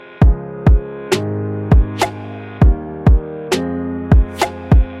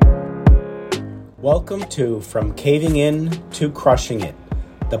Welcome to From Caving In to Crushing It,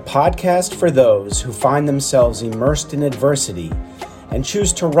 the podcast for those who find themselves immersed in adversity and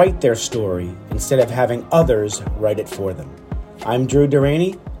choose to write their story instead of having others write it for them. I'm Drew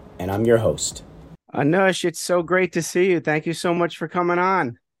Durrani, and I'm your host. Anush, it's so great to see you. Thank you so much for coming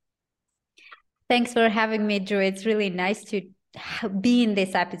on. Thanks for having me, Drew. It's really nice to be in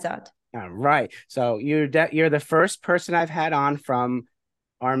this episode. All right. So you're the first person I've had on from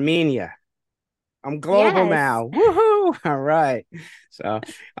Armenia. I'm global now. Woohoo! All right. So,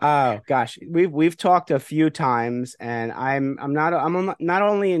 oh gosh, we've talked a few times, and I'm not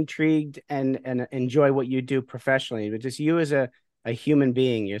only intrigued and enjoy what you do professionally, but just you as a human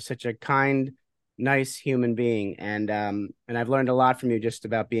being. You're such a kind, nice human being, and I've learned a lot from you just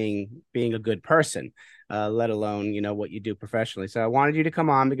about being a good person, let alone what you do professionally. So I wanted you to come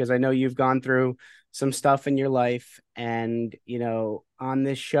on because I know you've gone through some stuff in your life, and on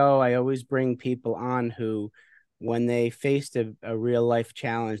this show I always bring people on who, when they faced a real life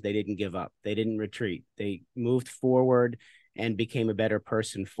challenge, they didn't give up, they didn't retreat, they moved forward and became a better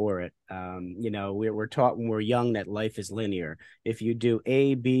person for it. We're taught when we're young that life is linear. If you do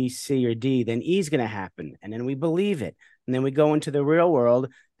A, B, C, or D, then E is going to happen. And then we believe it. And then we go into the real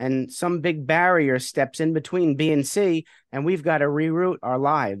world and some big barrier steps in between B and C, and we've got to reroute our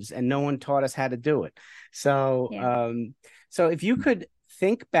lives, and no one taught us how to do it. So, so if you could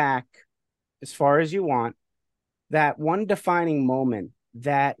think back as far as you want, that one defining moment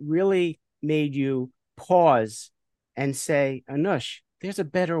that really made you pause and say, Anush, there's a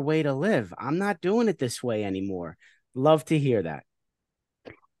better way to live. I'm not doing it this way anymore. Love to hear that.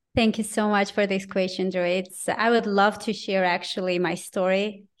 Thank you so much for this question, Drew. I would love to share actually my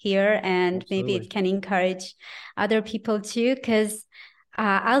story here, and Maybe it can encourage other people too, because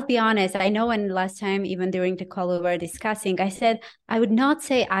I'll be honest, I know when last time, even during the call we were discussing, I said I would not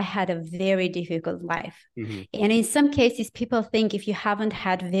say I had a very difficult life. Mm-hmm. And in some cases, people think if you haven't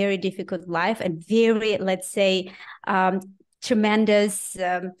had very difficult life and very, let's say, tremendous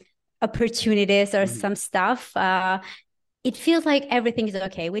opportunities or some stuff, it feels like everything is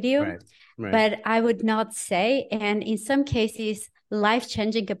okay with you. Right. But I would not say. And in some cases,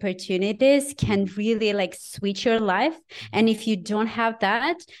 life-changing opportunities can really switch your life. And if you don't have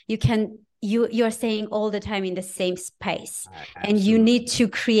that, you're staying all the time in the same space. And you need to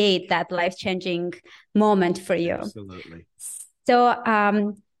create that life-changing moment for you. Absolutely. So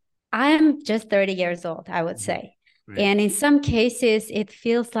I'm just 30 years old, I would say. Right. And in some cases, it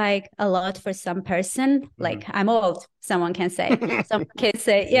feels like a lot for some person. Like, I'm old, someone can say. Someone can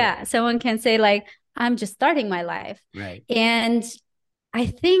say, someone can say, I'm just starting my life. Right. And I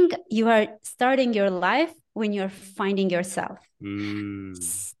think you are starting your life when you're finding yourself.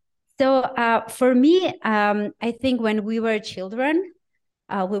 So for me, I think when we were children,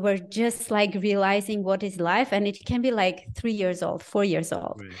 we were just realizing what is life, and it can be 3 years old, 4 years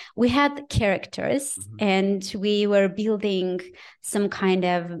old. Right. We had characters, and we were building some kind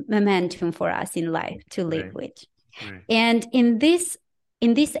of momentum for us in life to live with. Right. And in this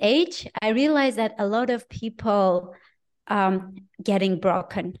age, I realized that a lot of people getting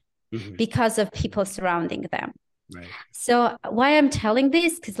broken because of people surrounding them. Right. So why I'm telling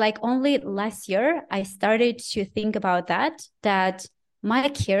this, because only last year I started to think about that my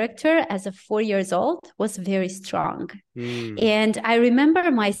character as a 4 years old was very strong. And I remember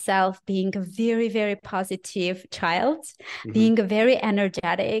myself being a very, very positive child, being very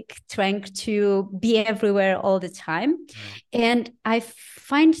energetic, trying to be everywhere all the time. And I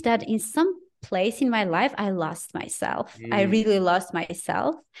find that in some place in my life, I lost myself. I really lost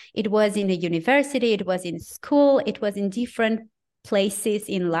myself. It was in a university, it was in school, it was in different places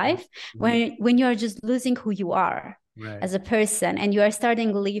in life when you're just losing who you are. Right. As a person, and you are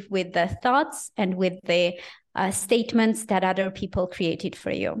starting to live with the thoughts and with the statements that other people created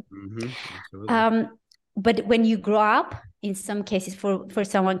for you. But when you grow up, in some cases, for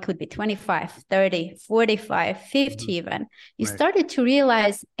someone could be 25, 30, 45, 50 even, you started to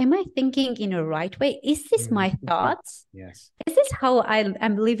realize, am I thinking in a right way? Is this my thoughts? Yes. Is this how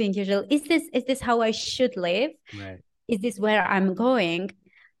I'm living usually? Is this how I should live? Right. Is this where I'm going?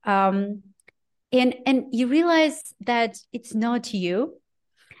 And you realize that it's not you.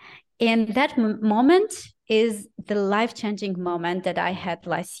 And that moment is the life-changing moment that I had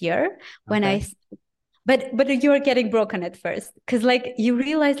last year when but you were getting broken at first, because you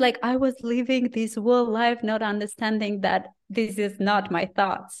realize I was living this whole life not understanding that this is not my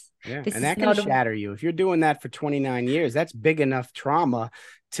thoughts. Yeah, and that can shatter you. If you're doing that for 29 years, that's big enough trauma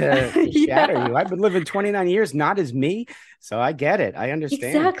to shatter you. I've been living 29 years, not as me. So I get it. I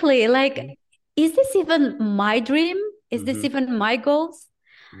understand. Exactly. Is this even my dream? Is this even my goals?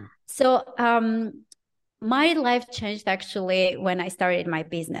 So my life changed actually when I started my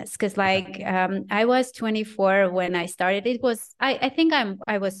business, because I was 24 when I started. It was I think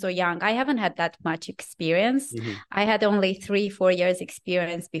I was so young. I haven't had that much experience. I had only 3-4 years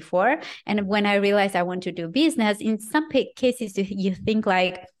experience before. And when I realized I want to do business, in some cases you think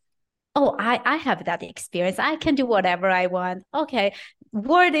like, oh, I have that experience. I can do whatever I want. Okay,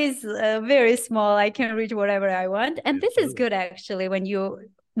 world is very small. I can reach whatever I want. And this is good actually when you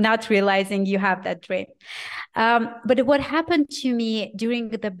not realizing you have that dream. But what happened to me during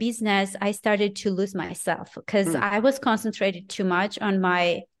the business, I started to lose myself because I was concentrated too much on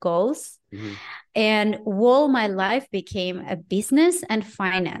my goals. And while my life became a business and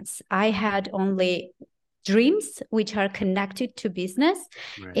finance, I had only dreams which are connected to business.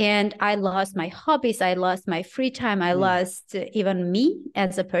 And I lost my hobbies. I lost my free time. I lost even me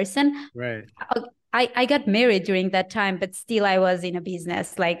as a person. I got married during that time, but still I was in a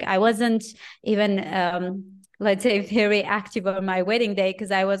business. Like I wasn't even, let's say, very active on my wedding day because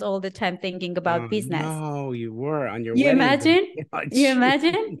I was all the time thinking about business. No, you were on your wedding day. You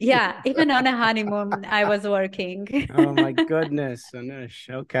imagine? Yeah. Even on a honeymoon, I was working. Oh my goodness, Anush.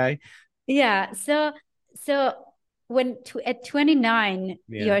 Okay. Yeah. So when at 29,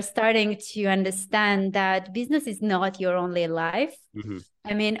 you're starting to understand that business is not your only life.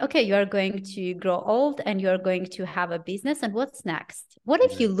 I mean, okay, you are going to grow old and you're going to have a business. And what's next? What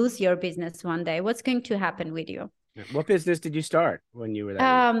if you lose your business one day? What's going to happen with you? What business did you start when you were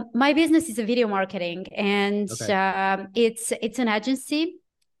that age? My business is a video marketing, and it's an agency.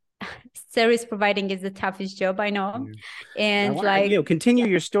 Service providing is the toughest job, I know. And continue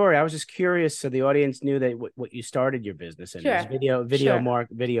your story. I was just curious, so the audience knew that what you started your business in. Video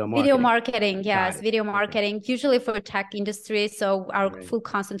marketing. Video marketing, yes, video marketing, usually for tech industry. So our full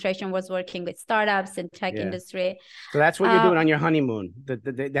concentration was working with startups and tech industry. So that's what you're doing on your honeymoon.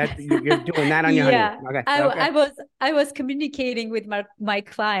 That you're doing that on your honeymoon. Okay. I was communicating with my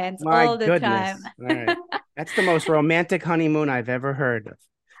clients all the time. All right. That's the most romantic honeymoon I've ever heard of.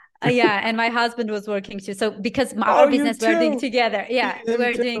 And my husband was working too. So because our business we're doing together. Yeah,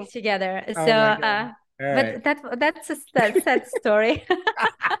 we're doing together. So but that's a sad story.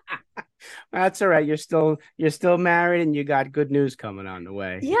 That's all right. You're still married and you got good news coming on the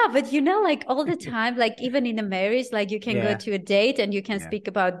way. Yeah, but like all the time, like even in a marriage, like you can go to a date and you can speak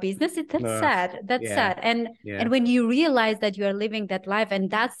about business. That's sad. That's sad. And when you realize that you are living that life and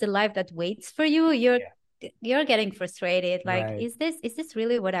that's the life that waits for you, you're getting frustrated. Like, is this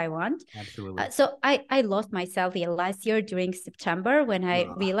really what I want? Absolutely. So I lost myself last year during September when I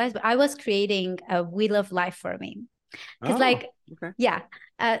realized I was creating a wheel of life for me. Because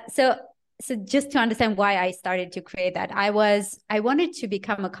so just to understand why I started to create that, I wanted to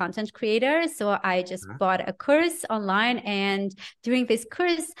become a content creator. So I just bought a course online, and during this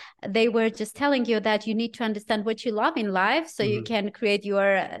course, they were just telling you that you need to understand what you love in life so you can create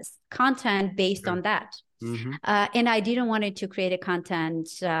your content based on that. And I didn't want it to create a content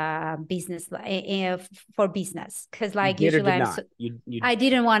business for business because usually I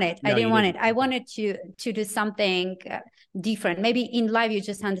didn't want it. I didn't want it. I wanted to do something different. Maybe in life you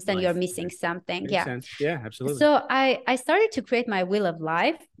just understand you're missing something. Makes sense. Yeah, absolutely. So I started to create my wheel of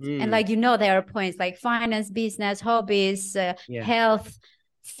life, and there are points like finance, business, hobbies, health,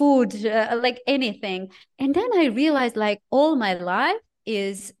 food, like anything. And then I realized all my life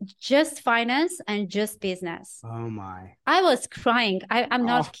is just finance and just business. Oh my! I was crying. I'm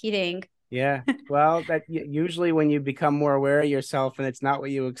not kidding. Yeah. Well, that usually when you become more aware of yourself and it's not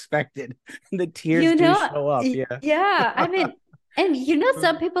what you expected, the tears do show up. Yeah. Yeah. I mean, and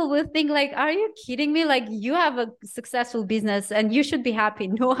some people will think are you kidding me? Like you have a successful business and you should be happy.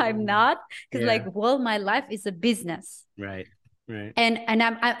 No, I'm not. Because my life is a business. Right. Right. And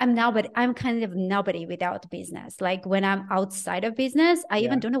I'm now, but I'm kind of nobody without business. Like when I'm outside of business, I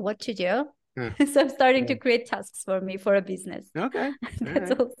even don't know what to do. So I'm starting to create tasks for me for a business. Okay.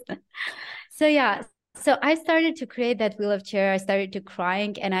 That's awesome. So I started to create that wheel of chair. I started to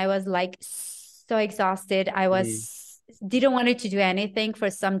crying and I was so exhausted. I didn't want to do anything for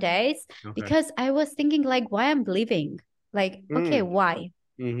some days because I was thinking why I'm living? Okay, why?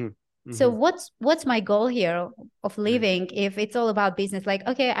 So what's my goal here of living if it's all about business?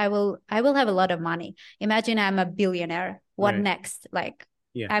 Okay, I will have a lot of money. Imagine I'm a billionaire. What next?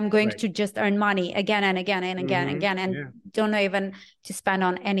 I'm going to just earn money again and again and again and again and don't know even to spend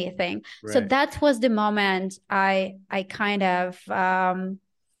on anything. So that was the moment I kind of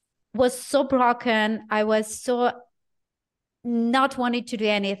was so broken. I was so not wanting to do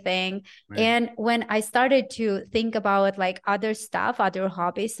anything. Right. And when I started to think about like other stuff, other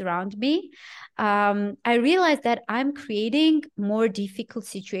hobbies around me, I realized that I'm creating more difficult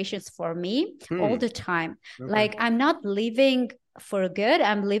situations for me all the time. Okay. Like I'm not living for good.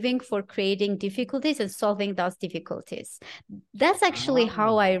 I'm living for creating difficulties and solving those difficulties. That's actually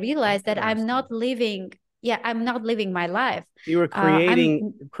how I realized that I'm not living. Yeah, I'm not living my life. You were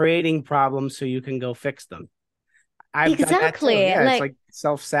creating problems so you can go fix them. I've exactly. Done that too. Yeah, it's like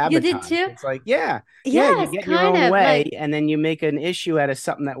self-sabotage. You did too? It's like, you get your own way, and then you make an issue out of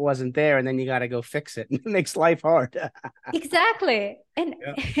something that wasn't there, and then you got to go fix it. It makes life hard. Exactly. And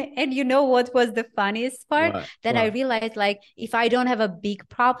and you know what was the funniest part? What? I realized, like, if I don't have a big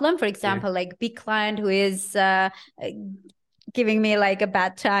problem, for example, like big client who is giving me like a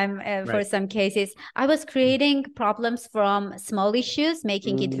bad time for some cases, I was creating problems from small issues,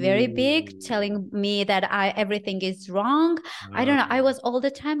 making it very big, telling me that everything is wrong. I don't know. I was all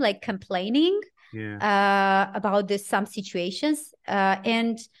the time like complaining about some situations,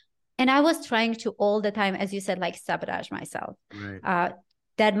 and I was trying to all the time, as you said, like sabotage myself.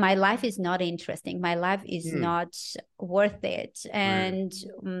 That my life is not interesting. My life is not worth it, and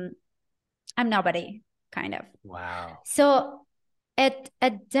I'm nobody. Kind of. Wow. So at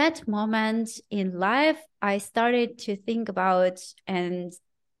that moment in life, I started to think about, and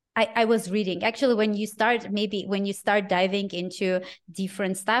I was reading. Actually, when you start diving into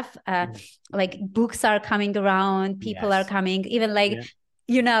different stuff, like books are coming around, people are coming, even like,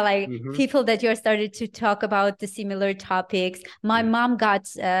 people that you're started to talk about the similar topics. My mom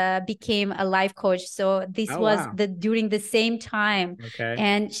became a life coach. So this was during the same time. Okay.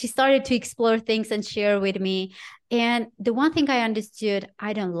 And she started to explore things and share with me. And the one thing I understood,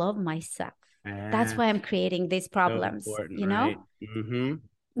 I don't love myself. That's why I'm creating these problems, so you know? Right? Mm-hmm.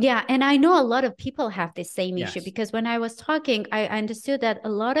 Yeah. And I know a lot of people have the same issue, because when I was talking, I understood that a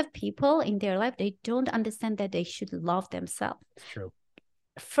lot of people in their life, they don't understand that they should love themselves. It's true.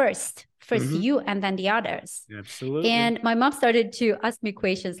 First you and then the others. Absolutely. And my mom started to ask me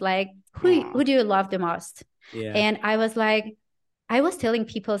questions like, who do you love the most? Yeah. And I was like, I was telling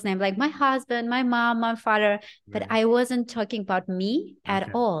people's name, like my husband, my mom, my father, but I wasn't talking about me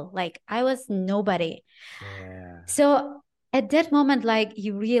at all. Like I was nobody. Yeah. So at that moment, like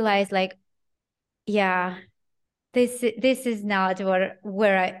you realize, like, this is not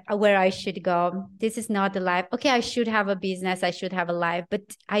where I should go. This is not the life. Okay, I should have a business. I should have a life, but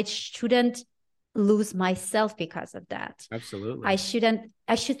I shouldn't lose myself because of that. Absolutely. I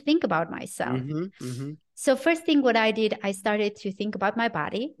should think about myself. So first thing what I did, I started to think about my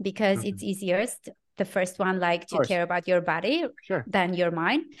body, because it's easiest. The first one, like to care about your body than your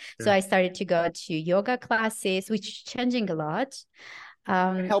mind. Sure. So I started to go to yoga classes, which changing a lot.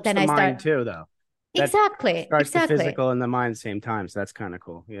 It helps the mind too, though. Exactly. The physical and the mind same time. So that's kind of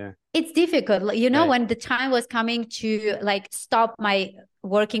cool. Yeah. It's difficult. When the time was coming to like stop my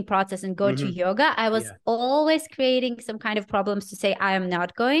working process and go to yoga, I was always creating some kind of problems to say, I am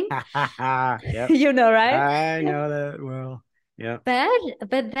not going. Yep. You know, right? I know that well. Yeah.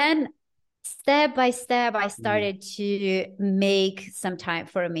 But then step by step, I started to make some time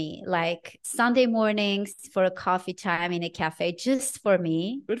for me, like Sunday mornings for a coffee time in a cafe, just for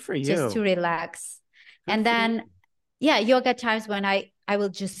me. Good for you. Just to relax. And then, yoga times when I will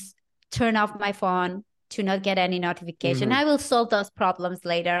just turn off my phone to not get any notification. I will solve those problems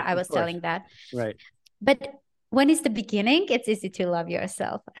later. I was telling that. Right. But when it's the beginning, it's easy to love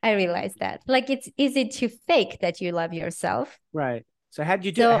yourself. I realized that. Like it's easy to fake that you love yourself. Right. So when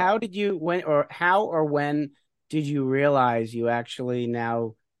did you realize you actually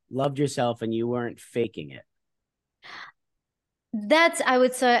now loved yourself and you weren't faking it? That's, I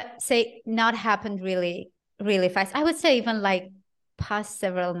would say not happened really, really fast. I would say even like past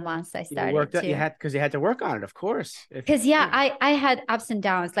several months I started you had to work on it, of course. Because I had ups and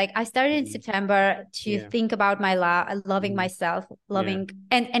downs. Like I started in September to think about my loving myself,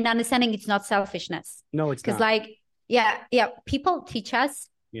 and understanding it's not selfishness. No, it's not. Because people teach us,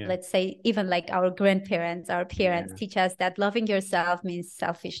 let's say even like our grandparents, our parents teach us that loving yourself means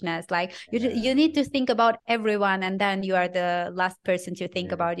selfishness. Like you need to think about everyone, and then you are the last person to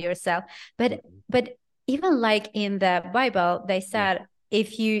think about yourself. But even like in the Bible, they said,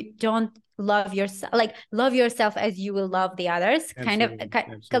 if you don't love yourself, like love yourself as you will love the others,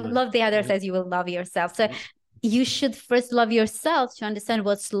 love the others as you will love yourself. So you should first love yourself to understand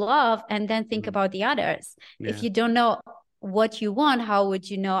what's love, and then think about the others. If you don't know what you want, how would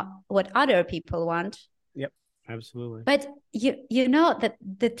you know what other people want? Yep, absolutely. But you know that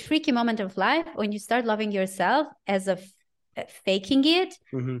the tricky moment of life, when you start loving yourself as faking it,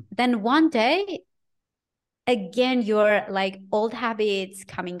 then one day again your like old habits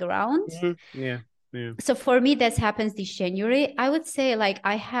coming around. Yeah. So for me, that happens this January. I would say like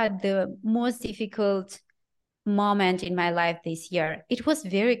I had the most difficult moment in my life this year. It was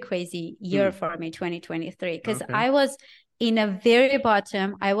very crazy year for me, 2023, because I was in a very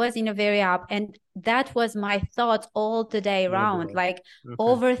bottom, I was in a very up, and that was my thoughts all the day around, like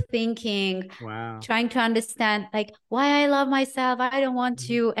overthinking, trying to understand like why I love myself, I don't want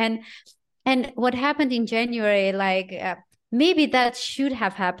to, and what happened in January, like maybe that should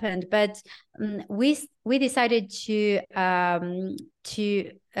have happened, but we decided to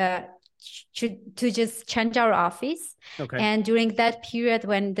just change our office. And during that period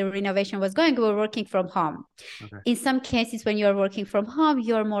when the renovation was going, we were working from home. In some cases, when you're working from home,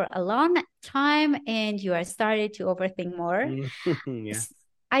 you're more alone time and you are started to overthink more.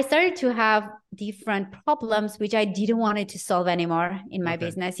 I started to have different problems which I didn't want to solve anymore in my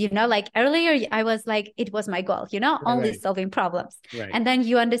business. Like earlier I was like, it was my goal, only solving problems. And then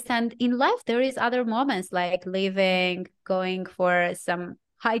you understand in life there is other moments like living, going for some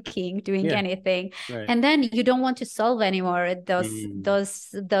hiking, doing anything. And then you don't want to solve anymore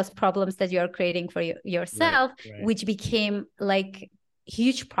those problems that you're creating for yourself, which became like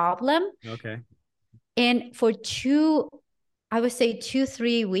huge problem. And for I would say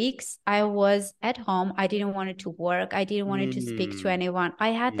 2-3 weeks, I was at home. I didn't want to work. I didn't want to speak to anyone. I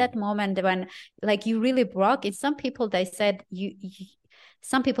had that moment when like you really broke. And some people, they said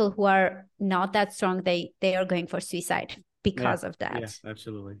some people who are not that strong, they are going for suicide because of that. Yeah,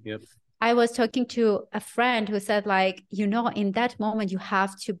 absolutely. Yep. I was talking to a friend who said like, in that moment you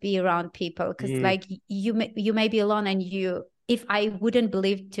have to be around people because like you may be alone and if I wouldn't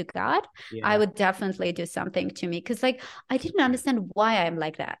believe to God, I would definitely do something to me because like I didn't understand why I'm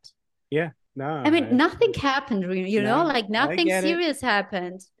like that. Yeah, no. I mean, nothing happened, like nothing serious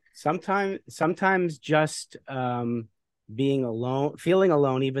happened. Sometimes just being alone, feeling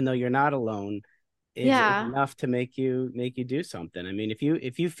alone, even though you're not alone, is enough to make you do something. I mean,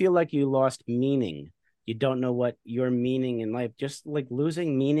 if you feel like you lost meaning, you don't know what your meaning in life, just like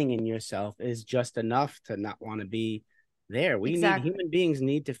losing meaning in yourself is just enough to not want to be there. Human beings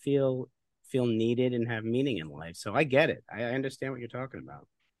need to feel needed and have meaning in life. So I get it. I understand what you're talking about.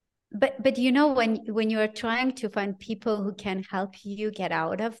 But when you are trying to find people who can help you get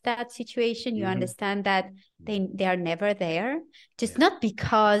out of that situation, you understand that they are never there, just not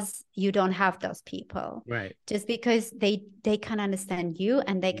because you don't have those people, just because they can understand you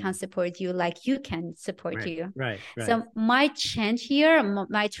and they can support you like you can support you. So my change here,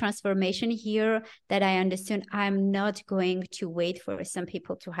 my transformation here, that I understood, I'm not going to wait for some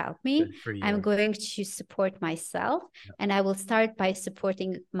people to help me. I'm going to support myself, and I will start by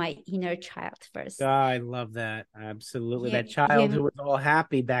supporting my inner child first. Oh, I love that. Absolutely. That child who was all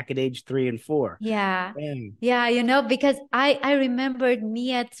happy back at age 3 and 4. Yeah. Because I remembered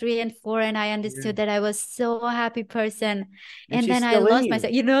me at 3 and 4 and I understood that I was so happy person. And then I lost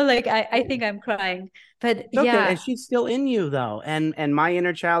myself, like I think I'm crying, but and she's still in you though. And my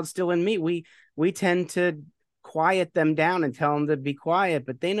inner child's still in me. We tend to quiet them down and tell them to be quiet,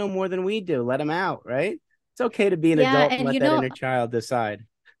 but they know more than we do. Let them out, right? It's okay to be an adult and let that inner child decide.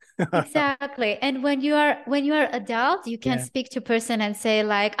 Exactly. And when you are adult, you can speak to person and say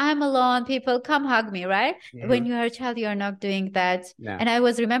like, I'm alone, people come hug me, right? When you are a child, you are not doing that. And I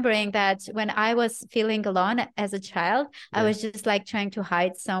was remembering that when I was feeling alone as a child, I was just like trying to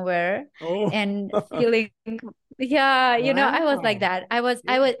hide somewhere and feeling I was like that.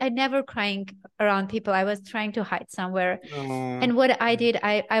 I never crying around people. I was trying to hide somewhere. And what I did,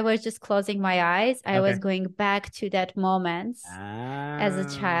 I was just closing my eyes. I was going back to that moment as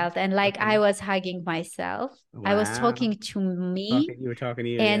a child. And like I was hugging myself. I was talking to me. You were talking to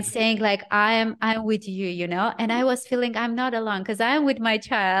you and saying like, I'm with you, and I was feeling I'm not alone because I am with my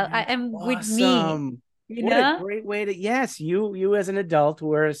child. I am with me. What a great way to, you as an adult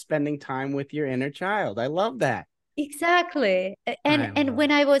were spending time with your inner child. I love that. Exactly. And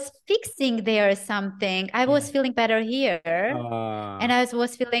when I was fixing there something, I was feeling better here. And I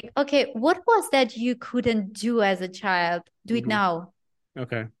was feeling, okay, what was that you couldn't do as a child? Do it now.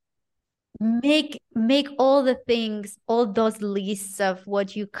 Okay. Make all the things, all those lists of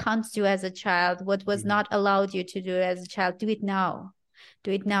what you can't do as a child, what was not allowed you to do as a child. Do it now.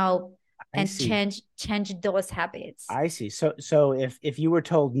 And change those habits. I see. So if you were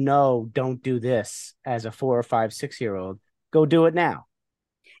told no, don't do this as a 4 or 5, 6-year-old, go do it now.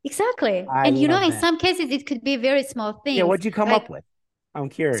 Exactly. And in some cases it could be very small things. Yeah, what'd you come up with? I'm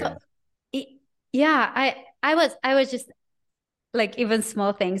curious. So, I was just like even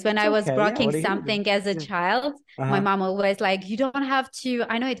small things. When I was broking something as a child, my mom always like, you don't have to.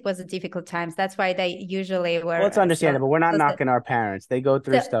 I know it was a difficult times. That's why they usually were. Well, it's understandable. We're not knocking our parents. They go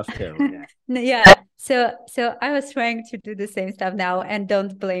through stuff too. Yeah. So I was trying to do the same stuff now and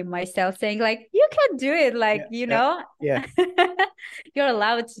don't blame myself, saying like, you can do it. Like, Yeah. You're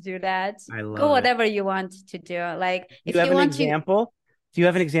allowed to do that. I love Go whatever you want to do. Like, if you want example. Do you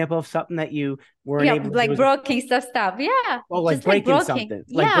have an example of something that you weren't able to like breaking stuff? Yeah. Oh, like breaking something.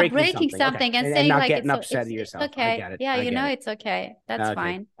 Like breaking something and saying not like getting upset at yourself. It's okay. I get it. Yeah, it's okay. That's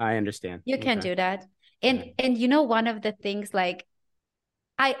fine. I understand. You can do that. And one of the things like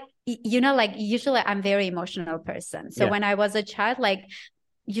like usually I'm very emotional person. So when I was a child, like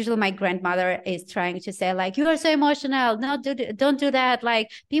usually my grandmother is trying to say like, you are so emotional. No, don't do that.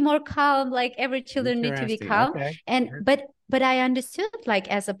 Like be more calm. Like every children need to be calm. And but I understood like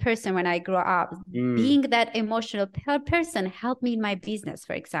as a person when I grew up, being that emotional person helped me in my business,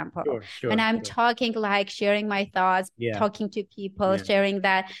 for example. When I'm talking, like sharing my thoughts, talking to people, sharing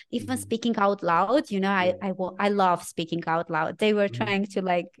that, even speaking out loud, I love speaking out loud. They were trying to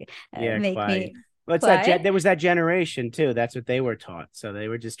like make me. Well, there was that generation too. That's what they were taught. So they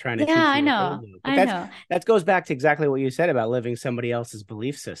were just trying to teach you. I know. That goes back to exactly what you said about living somebody else's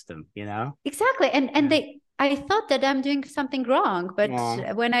belief system, Exactly. And I thought that I'm doing something wrong, but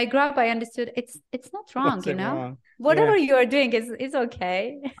when I grew up, I understood it's not wrong, wrong? Whatever you are doing is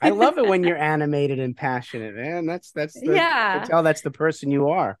okay. I love it when you're animated and passionate, man. That's that's the person you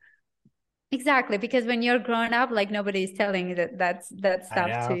are. Exactly, because when you're growing up, like nobody is telling you that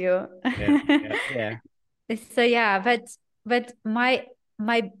stuff to you. Yeah. So but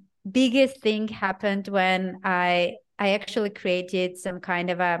my biggest thing happened when I actually created some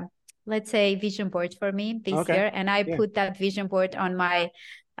kind of a, let's say, vision board for me this year, and I put that vision board on my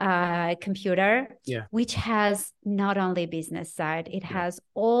computer, which has not only business side, it has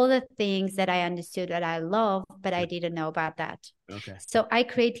all the things that I understood that I love, but I didn't know about that. So I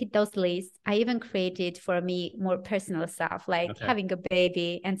created those lists. I even created for me more personal stuff, like having a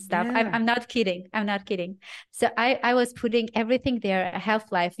baby and stuff. I'm not kidding. So I was putting everything there: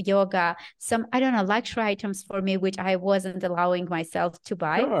 health, life, yoga, some, I don't know, luxury items for me, which I wasn't allowing myself to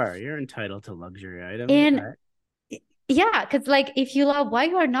buy. Sure, you're entitled to luxury items. And yeah, because like if you love, why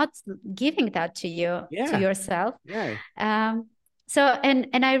you are not giving that to yourself? So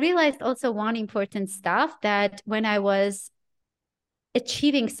and I realized also one important stuff, that when I was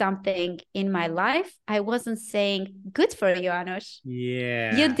achieving something in my life, I wasn't saying, good for you, Anush.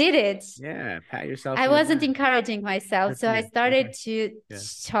 Yeah. You did it. Yeah. Pat yourself. I wasn't encouraging myself. So I started to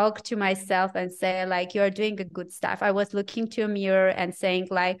talk to myself and say, like, you're doing a good stuff. I was looking to a mirror and saying,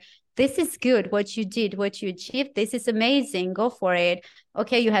 like, this is good. What you did, what you achieved, this is amazing. Go for it.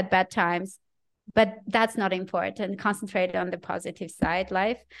 Okay, you had bad times, but that's not important. Concentrate on the positive side,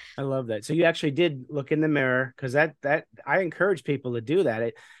 life. I love that. So you actually did look in the mirror, because that I encourage people to do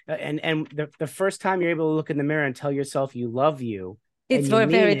that. And the first time you're able to look in the mirror and tell yourself you love you, it's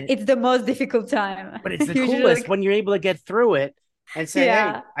the most difficult time. But it's the coolest when you're able to get through it and say,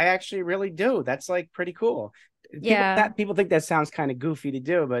 hey, I actually really do. That's like pretty cool. People think that sounds kind of goofy to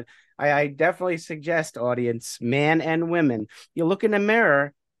do, but I definitely suggest, audience, man and women, you look in the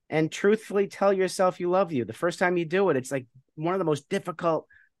mirror and truthfully tell yourself you love you. The first time you do it, it's like one of the most difficult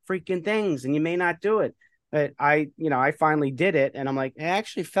freaking things, and you may not do it. But I finally did it, and I'm like, I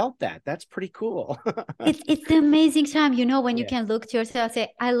actually felt that. That's pretty cool. It's the amazing time, when you can look to yourself and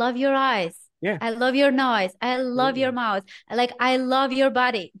say, I love your eyes. Yeah. I love your nose. I love your mouth. Like, I love your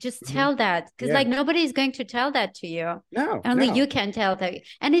body. Just tell that, because like nobody is going to tell that to you. No, only you can tell that.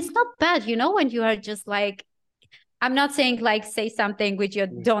 And it's not bad, when you are just like, I'm not saying like say something which you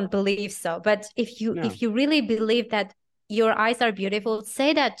don't believe so, but if you really believe that your eyes are beautiful,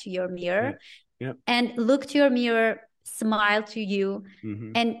 say that to your mirror and look to your mirror, smile to you,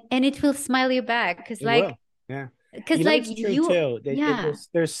 and it will smile you back, because like. Because like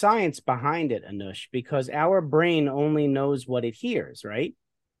there's science behind it, Anush, because our brain only knows what it hears, right?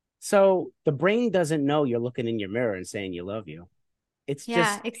 So the brain doesn't know you're looking in your mirror and saying you love you. It's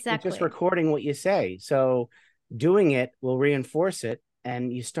just recording what you say. So doing it will reinforce it,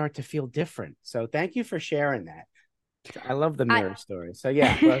 and you start to feel different. So thank you for sharing that. I love the mirror story. So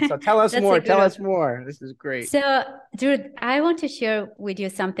so tell us more. Tell us more. This is great. So, dude, I want to share with you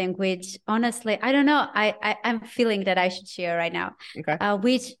something which, honestly, I don't know. I'm feeling that I should share right now. Okay.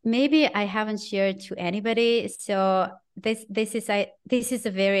 Which maybe I haven't shared to anybody. So this is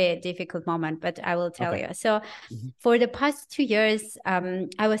a very difficult moment, but I will tell you. So, for the past 2 years,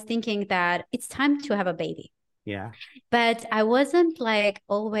 I was thinking that it's time to have a baby. Yeah. But I wasn't like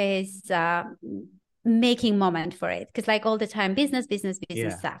always making moment for it, because like all the time business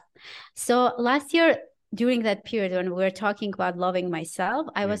stuff. So last year during that period when we were talking about loving myself,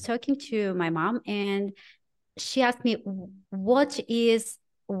 I was talking to my mom, and she asked me, what is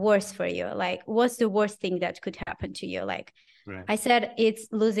worse for you? Like, what's the worst thing that could happen to you? Like, I said, it's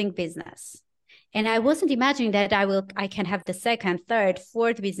losing business. And I wasn't imagining that I can have the second, third,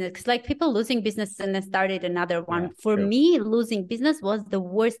 fourth business. Because like people losing business and then started another one. For me, losing business was the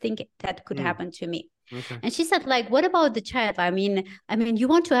worst thing that could happen to me. And she said, like, what about the child? I mean, you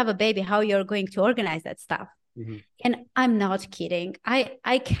want to have a baby, how you're going to organize that stuff? And I'm not kidding.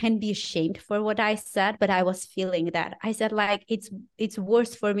 I can be ashamed for what I said, but I was feeling that. I said, like, it's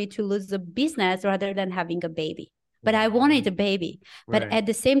worse for me to lose a business rather than having a baby. But I wanted a baby. But at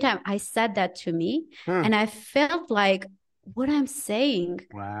the same time, I said that to me, and I felt like, what I'm saying.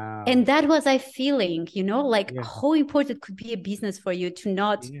 Wow. And that was I feeling, like how important could be a business for you to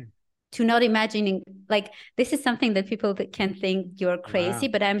not imagining, like, this is something that people can think you're crazy,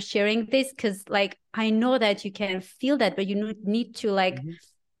 but I'm sharing this because like I know that you can feel that, but you need to like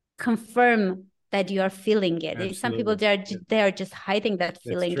confirm that you are feeling it. Some people they are just hiding that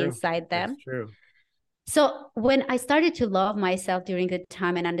feeling inside them. That's true. So when I started to love myself during the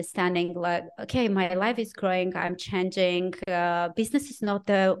time and understanding, like, okay, my life is growing, I'm changing, business is not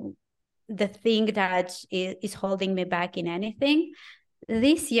the thing that is holding me back in anything.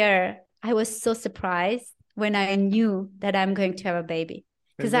 This year, I was so surprised when I knew that I'm going to have a baby.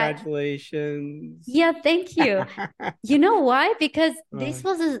 Congratulations. Thank you. You know why? Because this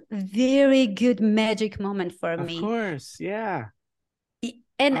was a very good magic moment for me. Of course, yeah.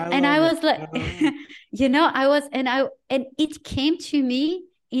 And I was like, and it came to me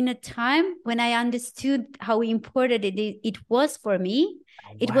in a time when I understood how important it was for me.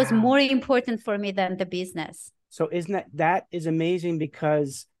 It was more important for me than the business. So isn't that is amazing,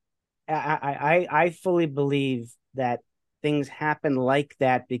 because I fully believe that things happen like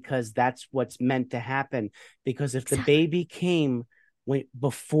that because that's what's meant to happen. Because if the baby came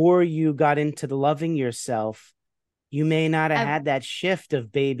before you got into the loving yourself, you may not have had that shift of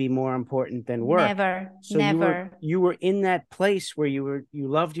baby more important than work. Never. You were in that place where you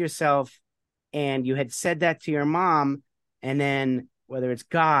loved yourself, and you had said that to your mom, and then whether it's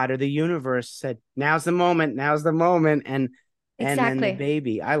God or the universe said, now's the moment, and then the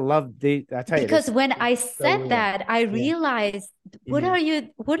baby. I love I tell you, because when I said that, I realized, what are you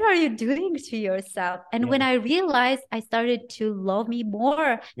doing to yourself? And when I realized, I started to love me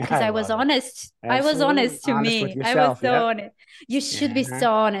more because I was honest. Absolutely. I was honest to honest me. with yourself. I was so honest. You should be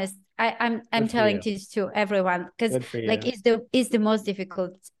so honest. I'm telling this to everyone, because like it's the most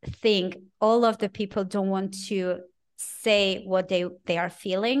difficult thing. All of the people don't want to say what they are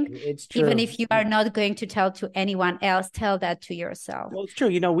feeling. It's true. Even if you are not going to tell to anyone else, tell that to yourself. Well, it's true.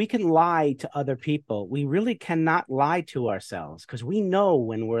 We can lie to other people. We really cannot lie to ourselves, because we know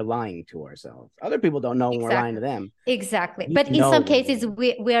when we're lying to ourselves. Other people don't know when we're lying to them. Exactly. But in some cases,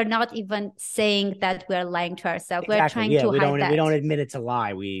 we are not even saying that we're lying to ourselves. We're trying to hide that. We don't admit it's a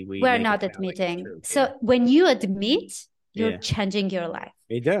lie. We're not admitting. Like so when you admit, you're changing your life.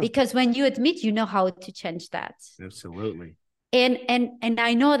 You do. Because when you admit, you know how to change that. Absolutely. And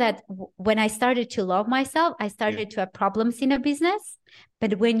I know that when I started to love myself, I started to have problems in a business.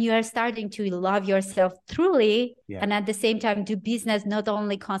 But when you are starting to love yourself truly, and at the same time do business, not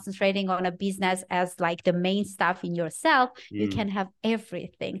only concentrating on a business as like the main stuff in yourself, you can have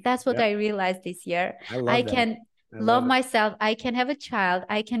everything. That's what I realized this year. I can love myself, I can have a child,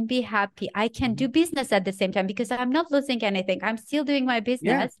 I can be happy, I can do business at the same time, because I'm not losing anything. I'm still doing my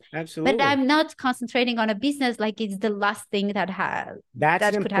business, absolutely. But I'm not concentrating on a business like it's the last thing that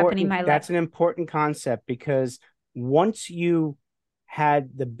could happen in my life. That's an important concept, because once you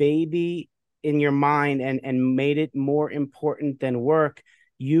had the baby in your mind and made it more important than work,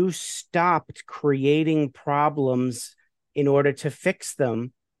 you stopped creating problems in order to fix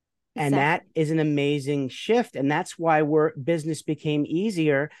them. And that is an amazing shift. And that's why business became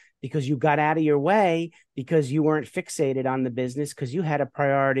easier, because you got out of your way, because you weren't fixated on the business, because you had a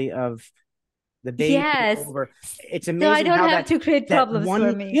priority of the baby. It's amazing. So I don't have to create problems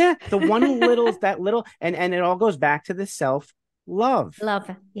for me. Yeah. The one little, and it all goes back to the self-love.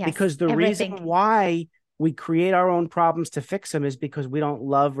 Yes. Because the reason why we create our own problems to fix them is because we don't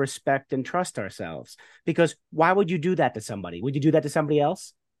love, respect, and trust ourselves. Because why would you do that to somebody? Would you do that to somebody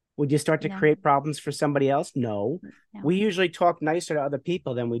else? Would you start to create problems for somebody else? No. We usually talk nicer to other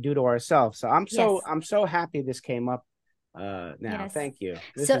people than we do to ourselves. So I'm so happy this came up now. Thank you.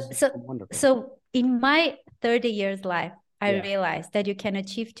 This is wonderful. So in my 30 years life, I realized that you can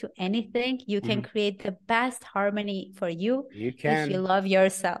achieve to anything. You can create the best harmony for you if you love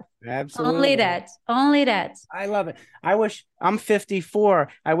yourself. Absolutely. Only that. I love it. I wish I'm 54.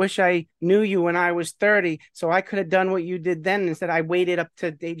 I wish I knew you when I was 30, so I could have done what you did then. Instead, I waited up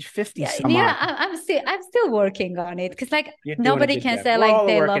to age 50 some odd. I'm still working on it because like You're doing a nobody good can job. say We're like all a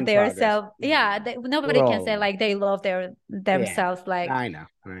they work love in progress. themselves. Yeah, nobody can say like they love themselves like I know.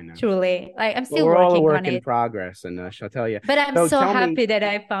 truly. Like I'm But still we're all a working work on in it. progress, and I'll tell you. But I'm So so tell me, happy that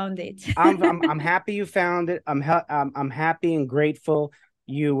I found it. I'm happy you found it. I'm happy and grateful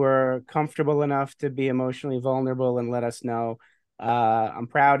you were comfortable enough to be emotionally vulnerable and let us know. I'm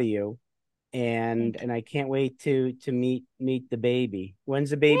proud of you, and I can't wait to meet the baby. When's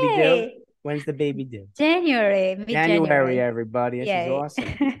the baby due? Yay! When's the baby due? January, January, mid-January. everybody. This is Yay. awesome.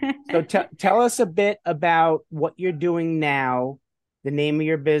 So tell us a bit about what you're doing now, the name of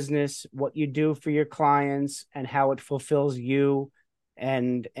your business, what you do for your clients, and how it fulfills you,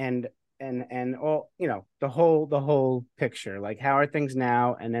 and all, the whole picture. Like, how are things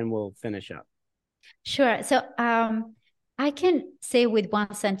now? And then we'll finish up. Sure. So I can say with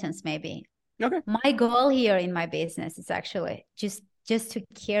one sentence maybe. Okay. My goal here in my business is actually just to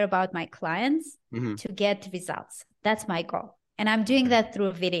care about my clients to get results. That's my goal. And I'm doing that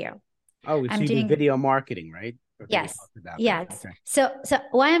through video. Oh, so you do video marketing, right? Yes. Yes. Okay. So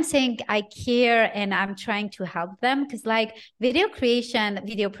why I'm saying I care and I'm trying to help them, because like video creation,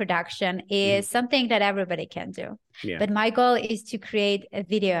 video production is something that everybody can do. Yeah. But my goal is to create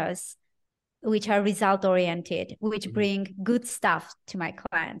videos which are result oriented, which bring good stuff to my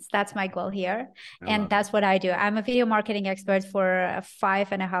clients. That's my goal here. And that's what I do. I'm a video marketing expert for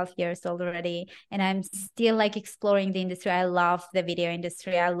 5.5 years already. And I'm still like exploring the industry. I love the video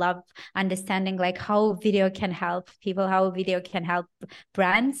industry. I love understanding like how video can help people, how video can help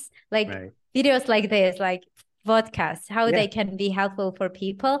brands. Like videos like this, like podcasts, how they can be helpful for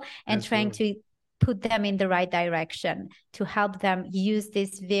people, and trying to put them in the right direction to help them use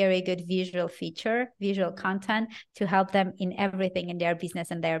this very good visual content to help them in everything in their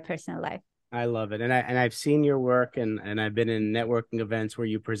business and their personal life. I love it. And I've seen your work, and I've been in networking events where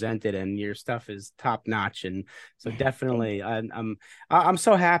you presented, and your stuff is top notch. And so definitely I'm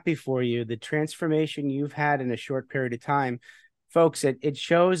so happy for you. The transformation you've had in a short period of time, folks, it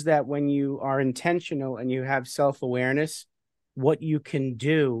shows that when you are intentional and you have self-awareness, what you can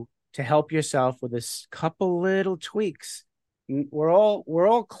do to help yourself with a couple little tweaks. We're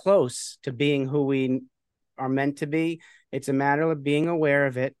all close to being who we are meant to be. It's a matter of being aware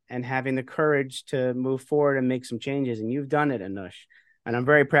of it and having the courage to move forward and make some changes. And you've done it, Anush. And I'm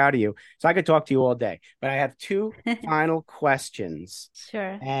very proud of you. So I could talk to you all day, but I have two final questions.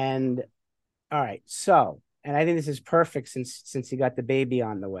 Sure. And all right. So, and I think this is perfect since you got the baby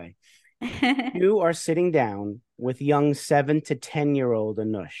on the way. You are sitting down with young 7 to 10-year-old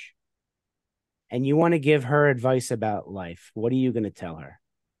Anush, and you want to give her advice about life. What are you going to tell her?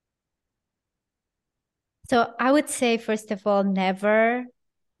 So I would say, first of all, never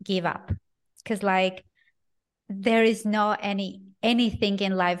give up. Because like there is no anything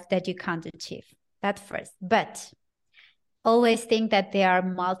in life that you can't achieve. That first. But always think that there are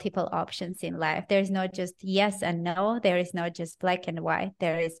multiple options in life. There is not just yes and no. There is not just black and white.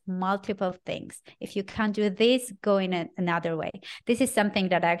 There is multiple things. If you can't do this, go in another way. This is something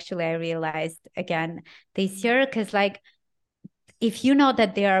that actually I realized again this year, because like if you know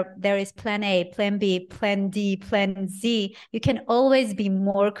that there is plan A, plan B, plan D, plan Z, you can always be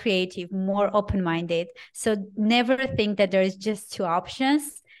more creative, more open-minded. So never think that there is just two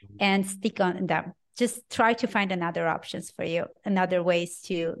options and stick on them. Just try to find another options for you, another ways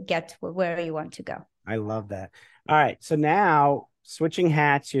to get where you want to go. I love that. All right. So now switching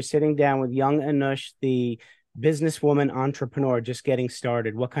hats, you're sitting down with young Anush, the businesswoman entrepreneur just getting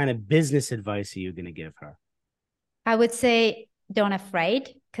started. What kind of business advice are you going to give her? I would say don't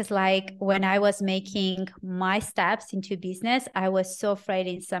afraid, because like when I was making my steps into business, I was so afraid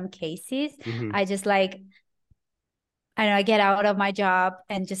in some cases. I just like, I get out of my job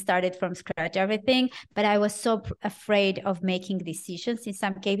and just started from scratch, everything. But I was so afraid of making decisions in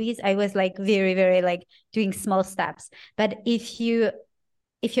some cases. I was like very, very like doing small steps. But if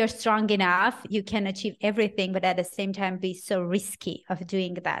you're strong enough, you can achieve everything, but at the same time be so risky of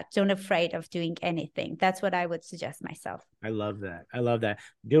doing that. Don't afraid of doing anything. That's what I would suggest myself. I love that.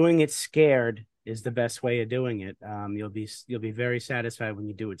 Doing it scared is the best way of doing it. You'll be very satisfied when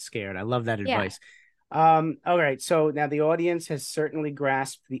you do it scared. I love that advice. All right. So now the audience has certainly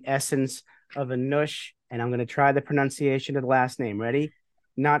grasped the essence of Anush, and I'm going to try the pronunciation of the last name. Ready?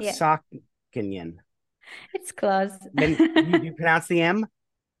 Mnatsakanyan. It's close. Then you pronounce the M?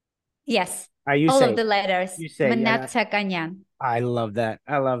 Yes. You all say of the letters. You say Mnatsakanyan. I love that.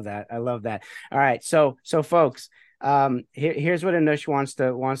 All right. So folks, Here's what Anush wants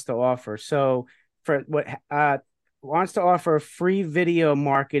to offer. So for what wants to offer a free video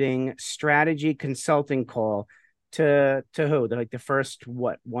marketing strategy consulting call to who? Like the first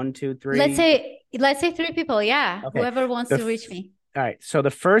what? 1, 2, 3. Let's say 3 people. Yeah. Okay. Whoever wants to reach me. All right. So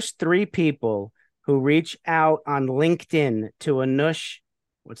the first 3 people who reach out on LinkedIn to Anush,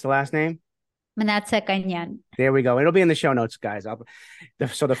 what's the last name? Mnatsakanyan. There we go. It'll be in the show notes, guys.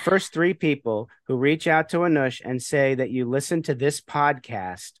 So the first 3 people who reach out to Anush and say that you listen to this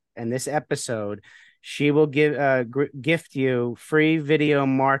podcast and this episode, she will gift you free video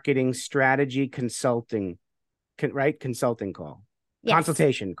marketing strategy consulting, right? Consulting call, yes.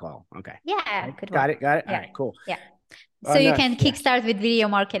 Consultation call. Okay. Yeah. Got it. Yeah. All right. Cool. Yeah. So you can kickstart with video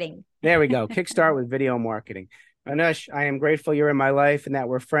marketing. There we go. Kickstart with video marketing. Anush, I am grateful you're in my life and that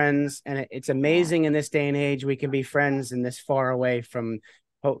we're friends. And it's amazing in this day and age we can be friends and this far away from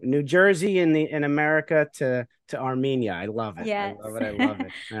New Jersey in America to Armenia. I love it. Yes. I love it.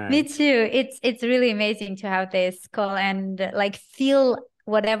 Right. Me too. It's really amazing to have this call and like feel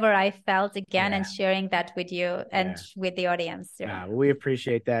whatever I felt again and sharing that with you and with the audience. Yeah, well, we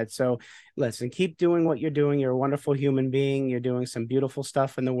appreciate that. So listen, keep doing what you're doing. You're a wonderful human being. You're doing some beautiful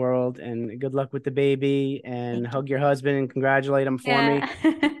stuff in the world, and good luck with the baby, and hug your husband and congratulate him for me.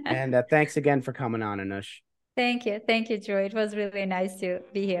 And thanks again for coming on, Anush. Thank you, Drew. It was really nice to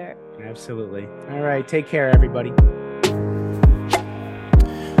be here. Absolutely. All right, take care, everybody.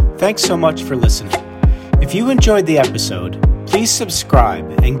 Thanks so much for listening. If you enjoyed the episode, please subscribe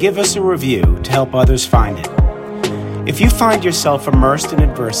and give us a review to help others find it. If you find yourself immersed in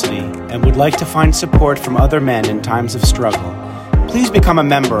adversity and would like to find support from other men in times of struggle, please become a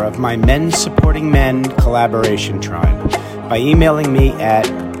member of my Men Supporting Men collaboration tribe by emailing me at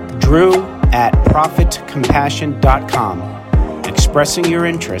drew@profitcompassion.com, expressing your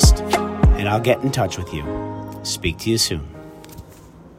interest, and I'll get in touch with you. Speak to you soon.